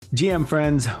GM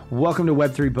friends, welcome to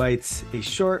Web3 Bytes, a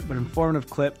short but informative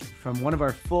clip from one of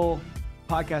our full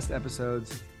podcast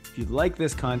episodes. If you like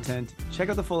this content, check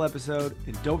out the full episode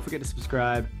and don't forget to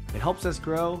subscribe. It helps us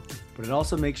grow, but it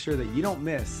also makes sure that you don't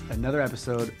miss another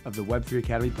episode of the Web3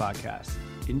 Academy podcast.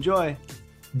 Enjoy.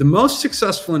 The most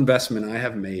successful investment I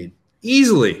have made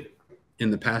easily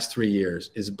in the past 3 years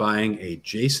is buying a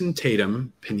Jason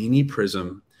Tatum Panini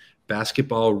Prism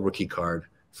basketball rookie card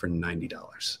for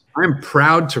 $90. I'm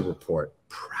proud to report,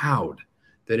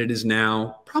 that it is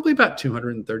now probably about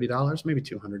 $230, maybe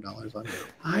 $200.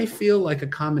 I feel like a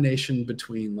combination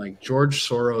between like George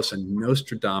Soros and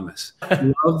Nostradamus.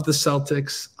 I love the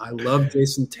Celtics. I love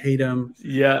Jason Tatum.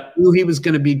 Yeah. I knew he was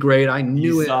going to be great. I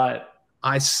knew it.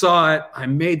 I saw it. I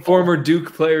made former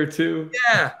Duke player too.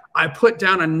 Yeah. I put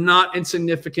down a not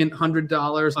insignificant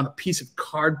 $100 on a piece of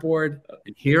cardboard.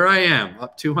 And here I am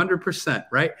up 200%,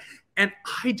 right? And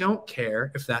I don't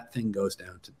care if that thing goes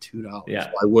down to $2. Yeah.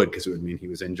 Well, I would, because it would mean he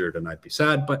was injured and I'd be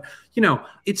sad. But, you know,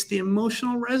 it's the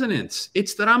emotional resonance.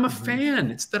 It's that I'm a fan.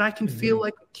 It's that I can feel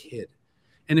like a kid.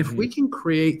 And if we can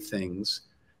create things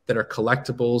that are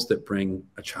collectibles that bring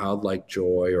a childlike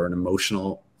joy or an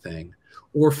emotional thing,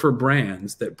 or for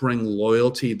brands that bring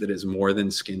loyalty that is more than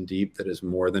skin deep, that is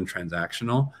more than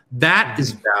transactional, that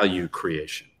is value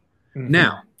creation.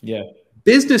 Now,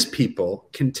 business people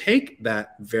can take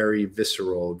that very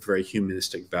visceral, very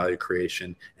humanistic value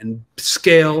creation and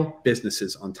scale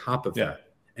businesses on top of that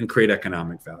and create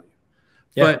economic value.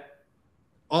 But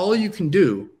all you can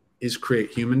do is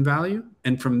create human value.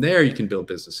 And from there, you can build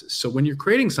businesses. So when you're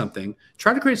creating something,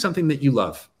 try to create something that you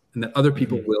love and that other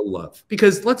people will love.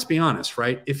 Because let's be honest,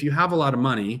 right? If you have a lot of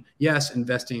money, yes,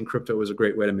 investing in crypto was a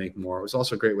great way to make more. It was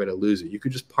also a great way to lose it. You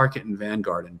could just park it in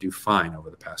Vanguard and do fine over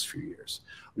the past few years.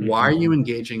 Why are you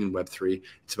engaging in Web3?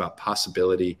 It's about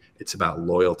possibility, it's about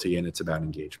loyalty, and it's about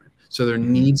engagement. So there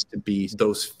needs to be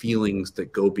those feelings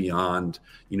that go beyond,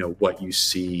 you know, what you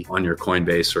see on your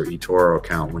Coinbase or eToro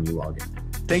account when you log in.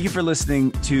 Thank you for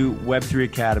listening to Web3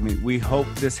 Academy. We hope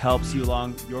this helps you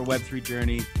along your Web3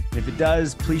 journey. And if it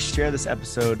does, please share this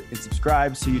episode and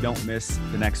subscribe so you don't miss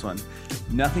the next one.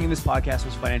 Nothing in this podcast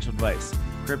was financial advice.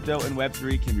 Crypto and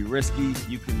Web3 can be risky.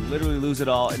 You can literally lose it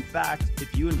all. In fact,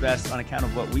 if you invest on account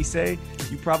of what we say,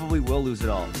 you probably will lose it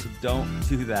all. So don't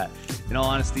do that. In all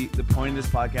honesty, the point of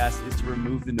this podcast is to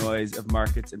remove the noise of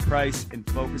markets and price and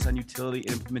focus on utility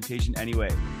and implementation anyway.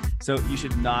 So you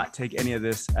should not take any of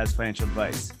this as financial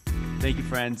advice. Thank you,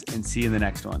 friends, and see you in the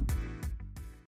next one.